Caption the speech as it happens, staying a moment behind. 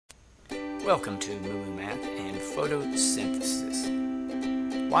Welcome to Moo Math and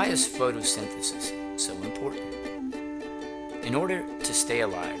Photosynthesis. Why is photosynthesis so important? In order to stay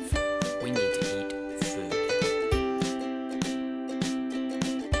alive, we need to eat food.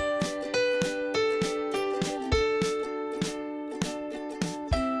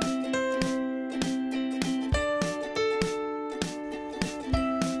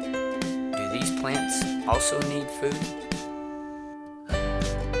 Do these plants also need food?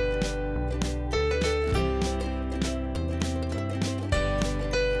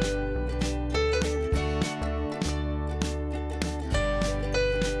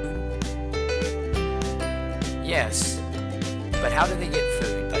 Yes, but how do they get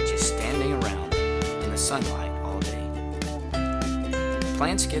food by just standing around in the sunlight all day?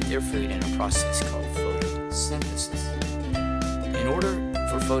 Plants get their food in a process called photosynthesis. In order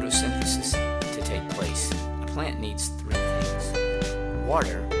for photosynthesis to take place, a plant needs three things.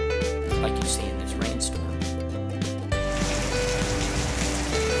 Water, like you see in this rainstorm.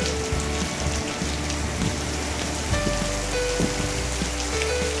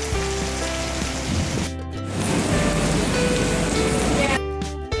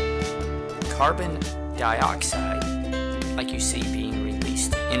 Carbon dioxide, like you see being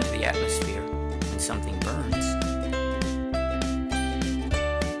released into the atmosphere when something burns.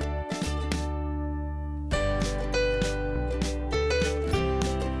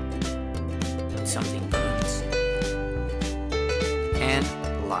 When something burns. And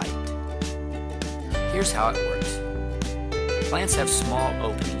light. Here's how it works. Plants have small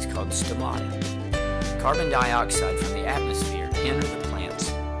openings called stomata. Carbon dioxide from the atmosphere enters the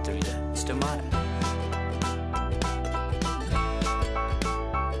plants through the stomata.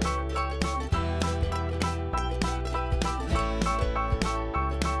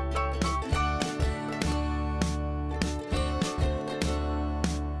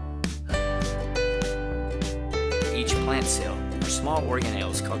 Each plant cell are small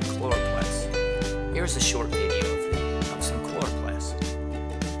organelles called chloroplasts. Here's a short video of some chloroplasts.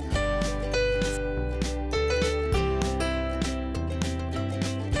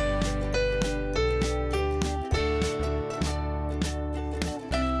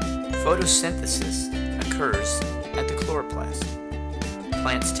 Photosynthesis occurs at the chloroplast.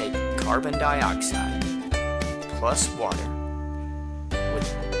 Plants take carbon dioxide plus water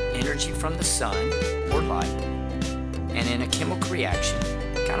with energy from the sun or light, and in a chemical reaction,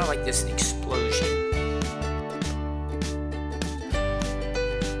 kind of like this explosion,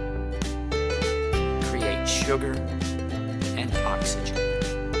 create sugar and oxygen.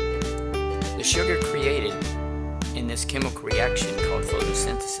 The sugar created in this chemical reaction called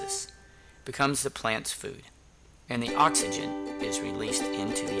photosynthesis becomes the plant's food, and the oxygen is released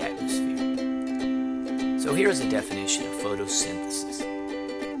into the atmosphere. So here is a definition of photosynthesis: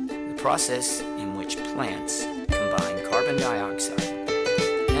 the process in which plants combine carbon dioxide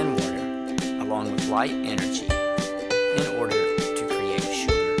and water along with light energy in order to create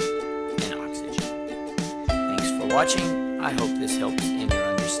sugar and oxygen. Thanks for watching. I hope this helps in your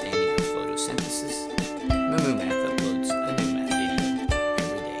understanding of photosynthesis. Moo Math uploads a new math video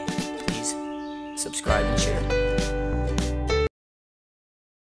every day. Please subscribe and share.